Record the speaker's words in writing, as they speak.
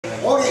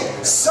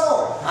Okay,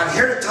 so I'm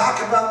here to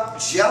talk about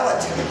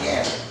gelatin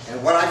again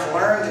and what I've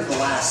learned in the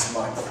last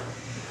month.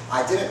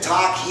 I did a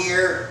talk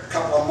here a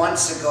couple of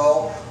months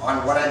ago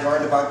on what I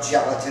learned about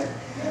gelatin.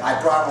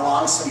 I brought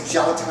along some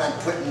gelatin I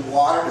put in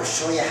water to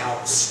show you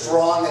how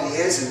strong it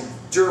is and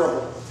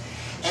durable.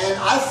 And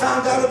I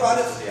found out about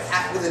it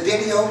with a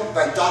video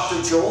by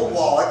Dr. Joel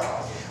Wallach,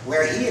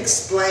 where he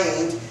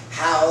explained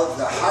how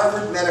the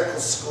Harvard Medical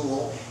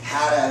School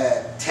had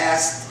a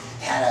test,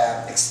 had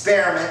an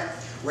experiment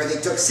where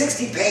they took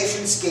 60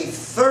 patients, gave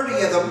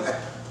 30 of them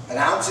an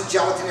ounce of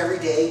gelatin every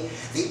day,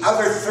 the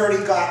other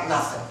 30 got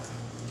nothing.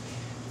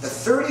 The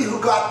 30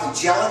 who got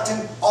the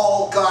gelatin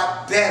all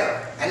got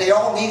better, and they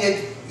all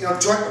needed,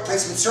 joint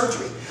replacement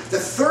surgery. The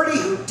 30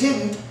 who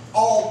didn't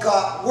all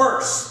got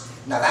worse.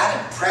 Now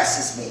that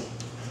impresses me.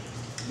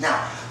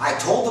 Now, I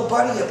told a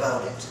buddy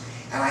about it,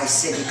 and I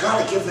said, you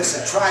gotta give this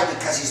a try,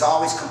 because he's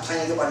always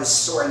complaining about his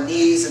sore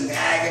knees and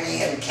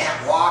agony and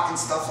can't walk and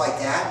stuff like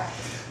that.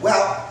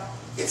 Well,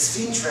 it's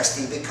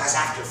interesting because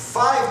after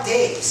 5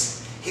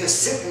 days, he was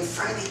sitting in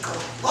front of me going,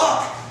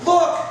 look,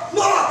 look,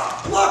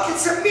 look, look,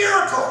 it's a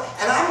miracle.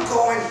 And I'm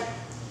going,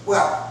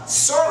 well,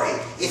 sorry,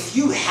 if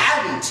you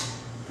hadn't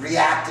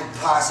reacted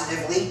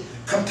positively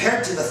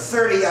compared to the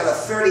 30 out of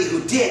 30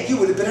 who did, you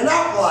would have been an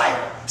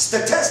outlier,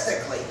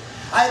 statistically.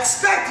 I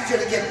expected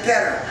you to get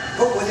better,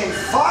 but within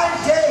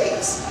 5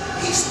 days,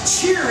 he's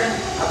cheering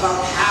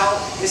about how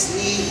his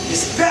knee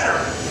is better.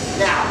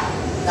 Now,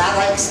 that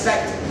I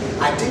expected.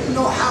 I didn't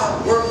know how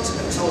it worked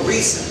until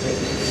recently.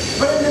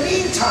 But in the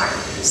meantime,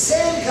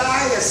 same guy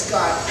has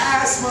got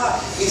asthma,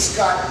 he's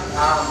got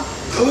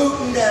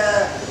gluten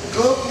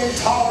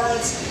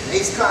intolerance,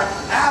 he's got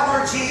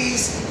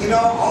allergies,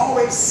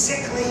 always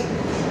sickly,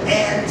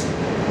 and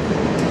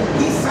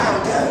we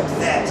found out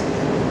that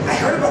I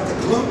heard about the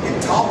gluten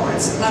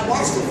intolerance, and I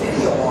watched a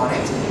video on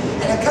it,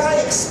 and a guy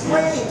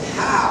explained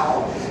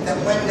how that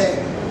when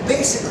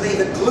basically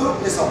the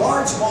gluten is a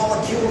large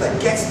molecule that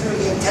gets through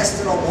the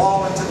intestinal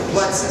wall into the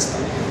blood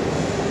system.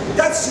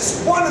 That's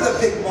just one of the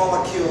big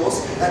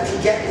molecules that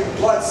can get into the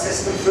blood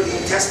system through the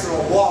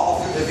intestinal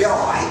wall, through the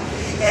villi,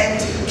 and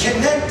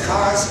can then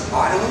cause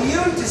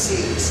autoimmune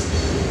disease.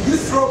 You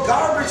throw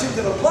garbage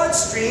into the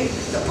bloodstream,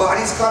 the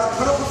body's got to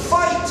put up a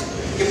fight.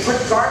 You put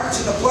garbage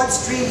in the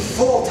bloodstream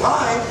full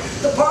time,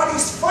 the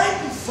body's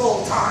fighting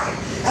full time.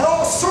 And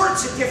all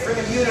sorts of different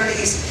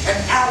immunities and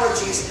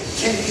allergies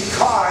can be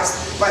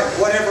caused by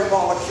whatever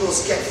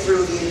molecules get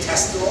through the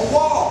intestinal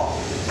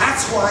wall.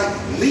 That's why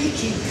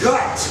leaky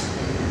gut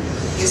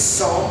is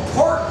so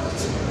important.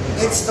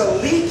 It's the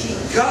leaky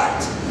gut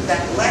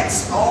that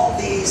lets all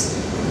these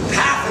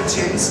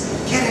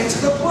pathogens get into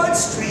the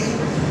bloodstream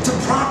to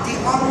prompt the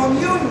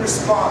autoimmune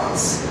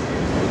response.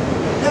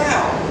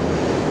 Now,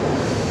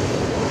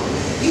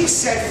 he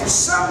said for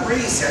some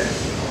reason,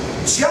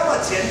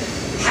 gelatin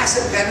has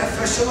a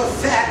beneficial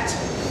effect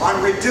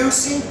on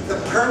reducing the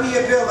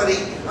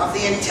permeability of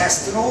the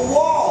intestinal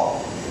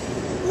wall.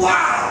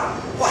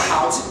 Wow! Well,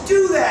 how does it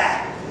do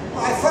that?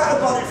 Well, I thought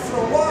about it for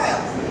a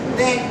while.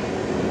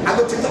 Then I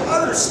looked into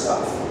other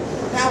stuff.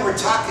 Now we're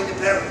talking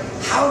about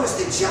how does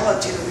the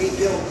gelatin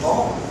rebuild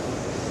bone?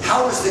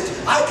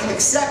 I can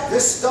accept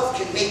this stuff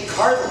can make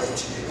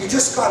cartilage. You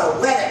just gotta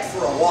wet it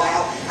for a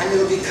while and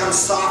it'll become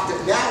soft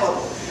and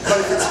malleable. But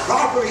if it's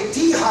properly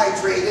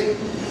dehydrated,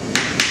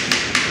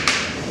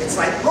 it's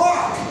like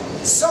rock.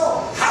 So,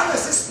 how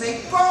does this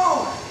make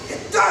bone? It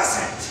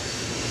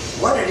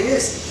doesn't. What it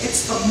is,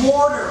 it's the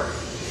mortar.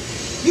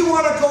 You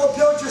want to go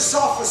build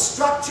yourself a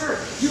structure,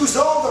 use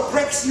all the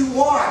bricks you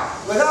want.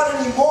 Without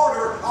any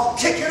mortar, I'll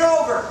kick it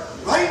over,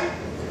 right?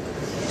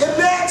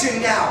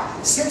 Imagine now,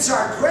 since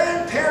our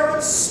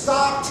grandparents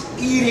stopped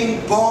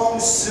eating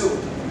bone soup,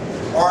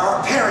 or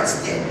our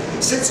parents did,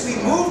 since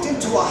we moved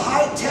into a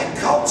high-tech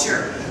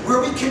culture where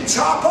we can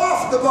chop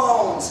off the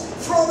bones,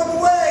 throw them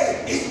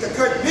away, eat the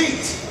good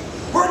meat,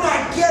 we're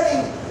not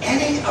getting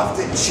any of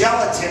the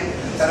gelatin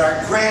that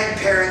our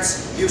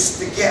grandparents used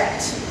to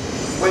get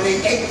when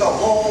they ate the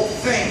whole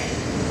thing.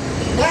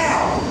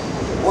 Now,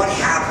 what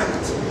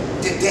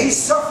happened? Did they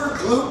suffer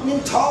gluten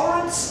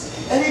intolerance?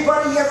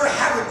 Anybody ever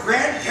have a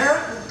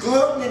grandparent with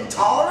gluten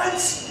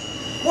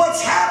intolerance?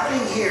 What's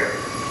happening here?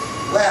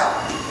 Well,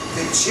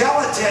 the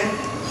gelatin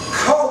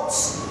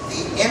coats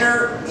the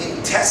inner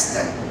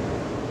intestine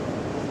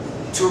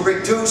to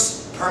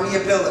reduce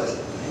permeability.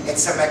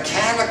 It's a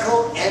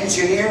mechanical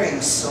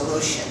engineering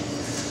solution.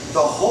 The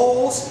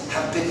holes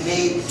have been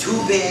made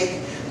too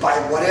big by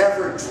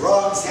whatever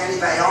drugs,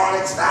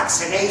 antibiotics,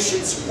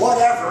 vaccinations,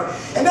 whatever.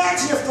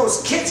 Imagine if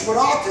those kids with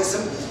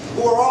autism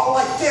who are all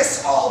like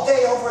this all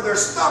day over their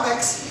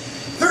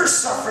stomachs, they're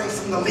suffering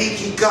from the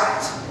leaky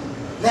gut.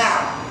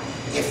 Now,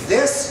 if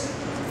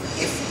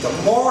the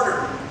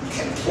mortar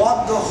can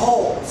plug the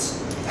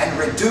holes and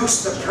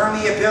reduce the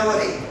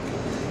permeability,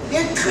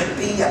 it could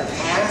be a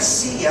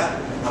panacea,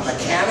 a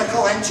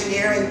mechanical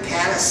engineering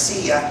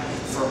panacea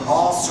for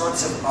all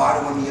sorts of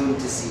autoimmune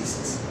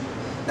diseases.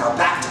 Now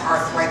back to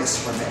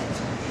arthritis for a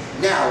minute.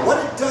 Now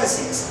what it does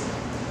is,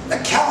 the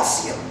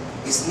calcium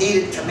is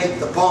needed to make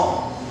the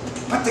bone,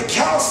 But the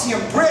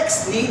calcium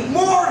bricks need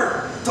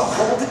mortar to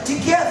hold it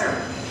together.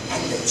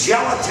 And the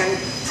gelatin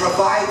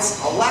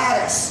provides a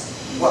lattice.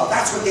 Well,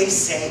 that's what they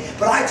say,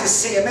 but I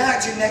just say,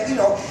 imagine that, you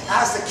know,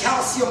 as the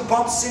calcium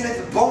bumps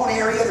into the bone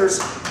area, there's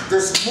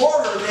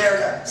mortar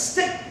there to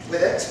stick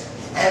with it,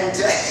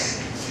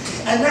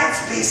 and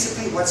that's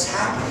basically what's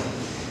happening.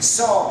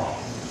 So,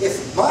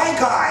 if my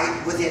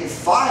guy, within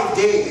 5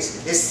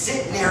 days, is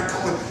sitting there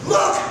going,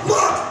 look,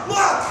 look,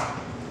 look,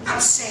 I'm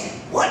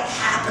saying, what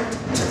happened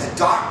to the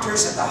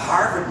doctors at the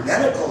Harvard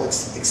medical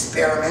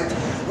experiment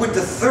with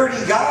the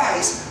 30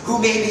 guys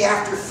who maybe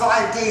after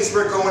 5 days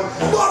were going,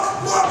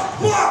 look,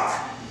 look, look?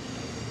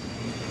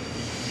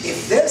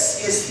 If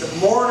this is the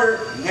mortar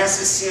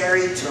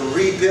necessary to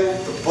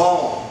rebuild the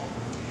bone,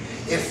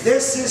 if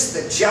this is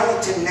the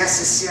gelatin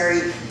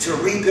necessary to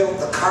rebuild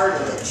the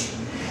cartilage,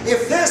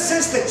 if this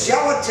is the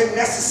gelatin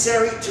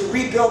necessary to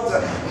rebuild the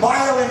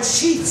myelin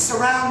sheaths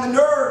around the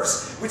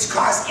nerves which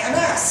cause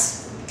MS,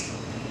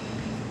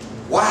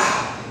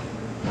 wow,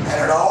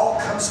 and it all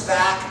comes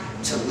back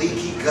to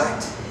leaky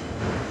gut.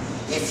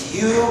 If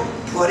you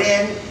put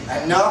in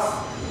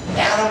enough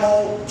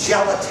animal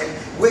gelatin,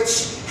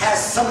 which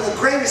has some of the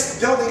greatest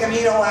building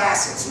amino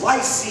acids,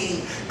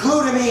 lysine,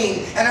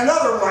 glutamine, and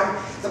another one,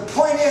 the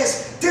point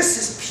is, this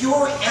is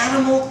pure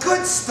animal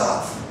good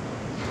stuff.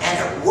 And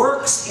it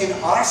works in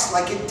us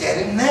like it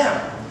did in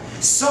them.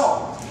 So,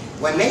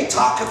 when they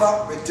talk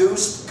about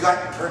reduced gut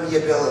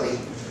permeability,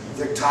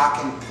 they're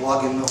talking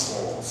plugging the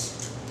holes.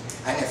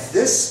 And if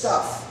this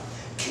stuff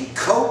can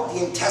coat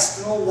the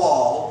intestinal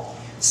wall,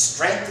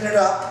 strengthen it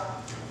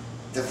up,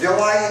 the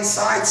villi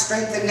inside,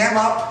 strengthen them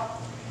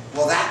up,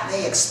 well, that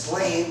may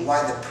explain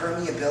why the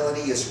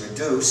permeability is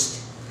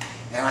reduced.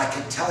 And I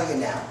can tell you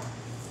now,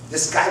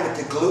 this guy with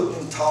the gluten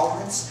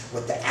intolerance,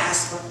 with the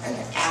asthma and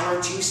the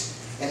allergies,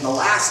 in the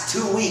last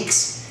 2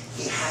 weeks,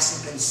 he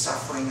hasn't been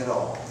suffering at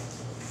all.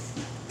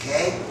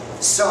 Okay?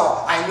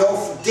 So, I know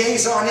for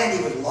days on end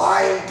he would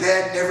lie in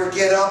bed, never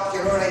get up, you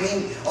know what I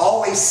mean?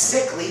 Always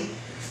sickly.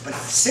 But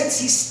since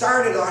he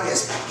started on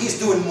his, he's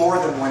doing more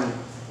than 1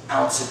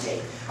 ounce a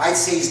day. I'd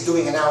say he's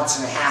doing 1.5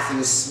 ounces in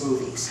his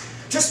smoothies.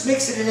 Just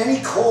mix it in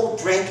any cold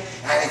drink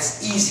and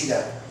it's easy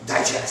to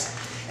digest.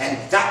 And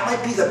that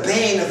might be the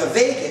bane of the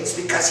vegans,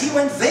 because he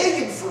went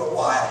vegan for a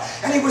while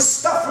and he was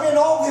stuffing in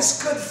all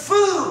this good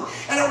food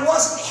and it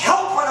wasn't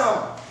helping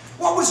him.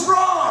 What was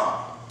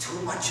wrong? Too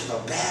much of the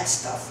bad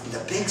stuff and the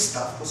big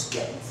stuff was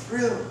getting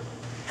through.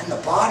 And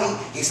the body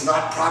is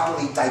not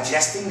properly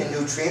digesting the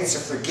nutrients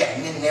if they're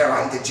getting in there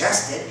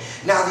undigested.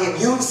 Now the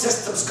immune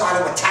system's got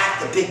to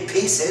attack the big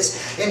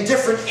pieces. In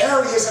different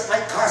areas it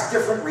might cause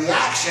different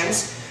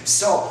reactions.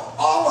 So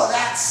all of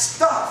that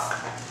stuff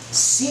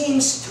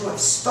seems to have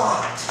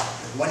stopped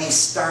when he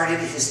started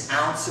his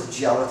ounce of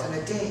gelatin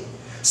a day.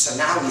 So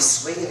now he's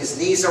swinging his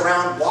knees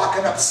around,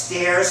 walking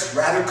upstairs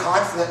rather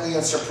confidently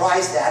and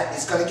surprised at it.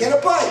 He's going to get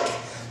a bike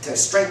to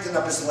strengthen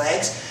up his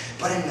legs.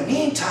 But in the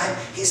meantime,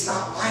 he's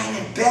not lying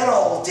in bed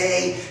all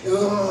day, you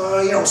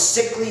know,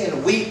 sickly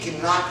and weak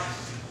and not.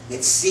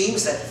 It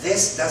seems that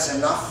this does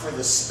enough for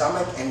the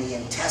stomach and the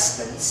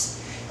intestines,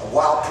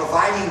 while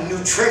providing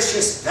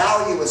nutritious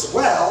value as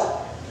well,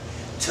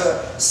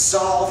 to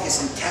solve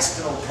his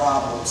intestinal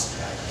problems,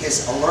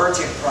 his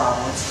allergic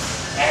problems,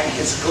 and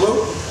his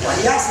gluten. Well,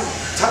 he hasn't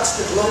touched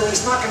the gluten.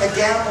 He's not going to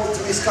gamble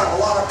until he's got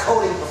a lot of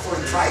coating before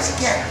he tries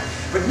again.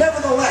 But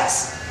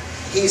nevertheless,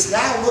 he's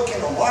now looking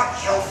a lot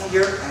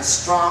healthier and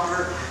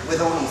stronger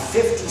with only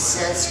 50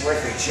 cents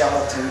worth of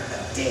gelatin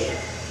a day.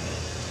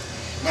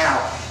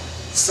 Now,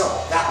 so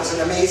that was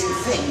an amazing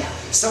thing. Now,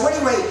 so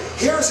anyway,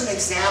 here's an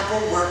example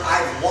where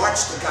I've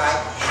watched the guy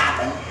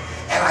happen.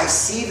 And I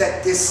see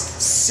that this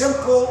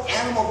simple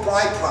animal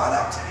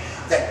byproduct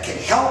that can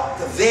help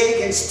the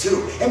vegans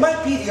too. It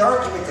might be the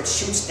argument that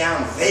shoots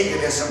down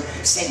veganism,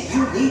 saying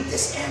you need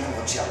this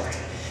animal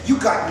gelatin. You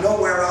got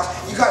nowhere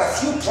else. You got a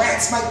few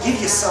plants might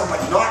give you some,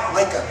 but not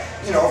like a,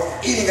 you know,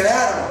 eating an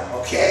animal,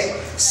 okay?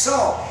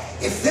 So,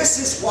 if this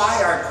is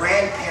why our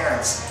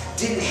grandparents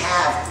didn't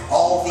have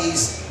all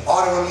these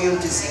autoimmune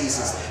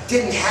diseases,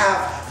 didn't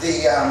have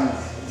the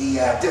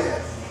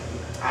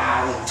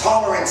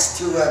tolerance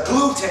to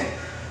gluten,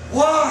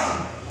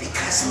 why?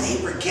 Because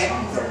they were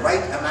getting the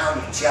right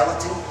amount of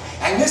gelatin.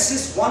 And this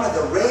is one of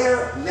the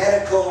rare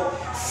medical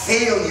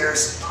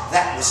failures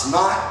that was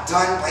not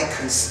done by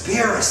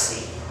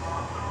conspiracy.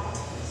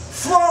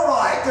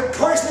 Fluoride, they're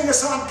poisoning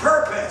us on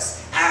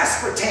purpose.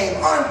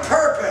 Aspartame, on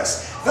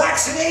purpose.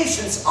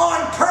 Vaccinations,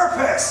 on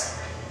purpose.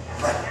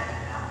 But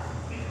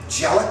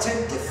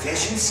gelatin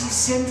deficiency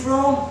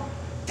syndrome?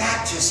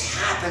 That just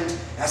happened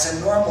as a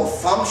normal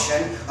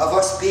function of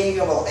us being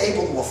able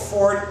to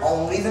afford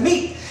only the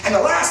meat. And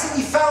the last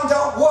thing he found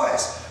out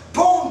was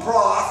bone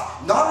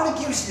broth not only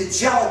gives you the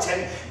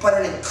gelatin, but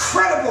an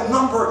incredible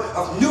number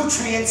of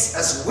nutrients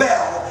as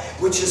well,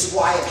 which is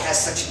why it has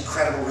such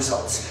incredible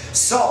results.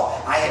 So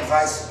I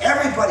advise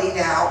everybody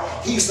now,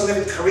 he used to live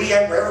in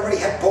Korea where everybody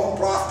had bone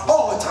broth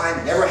all the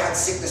time, never had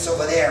sickness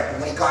over there,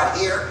 but when he got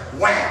here,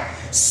 wham!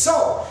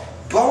 So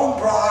bone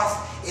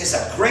broth is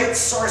a great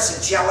source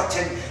of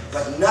gelatin,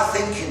 but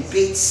nothing can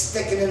beat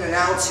sticking in an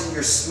ounce in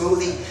your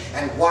smoothie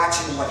and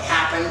watching what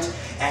happened.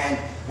 And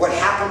what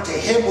happened to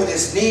him with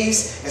his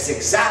knees is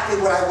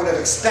exactly what I would have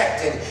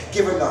expected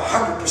given the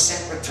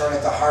 100% return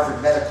at the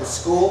Harvard Medical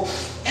School.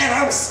 And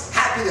I was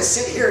happy to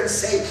sit here and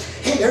say,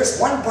 hey, there's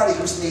one buddy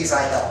whose knees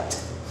I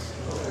helped.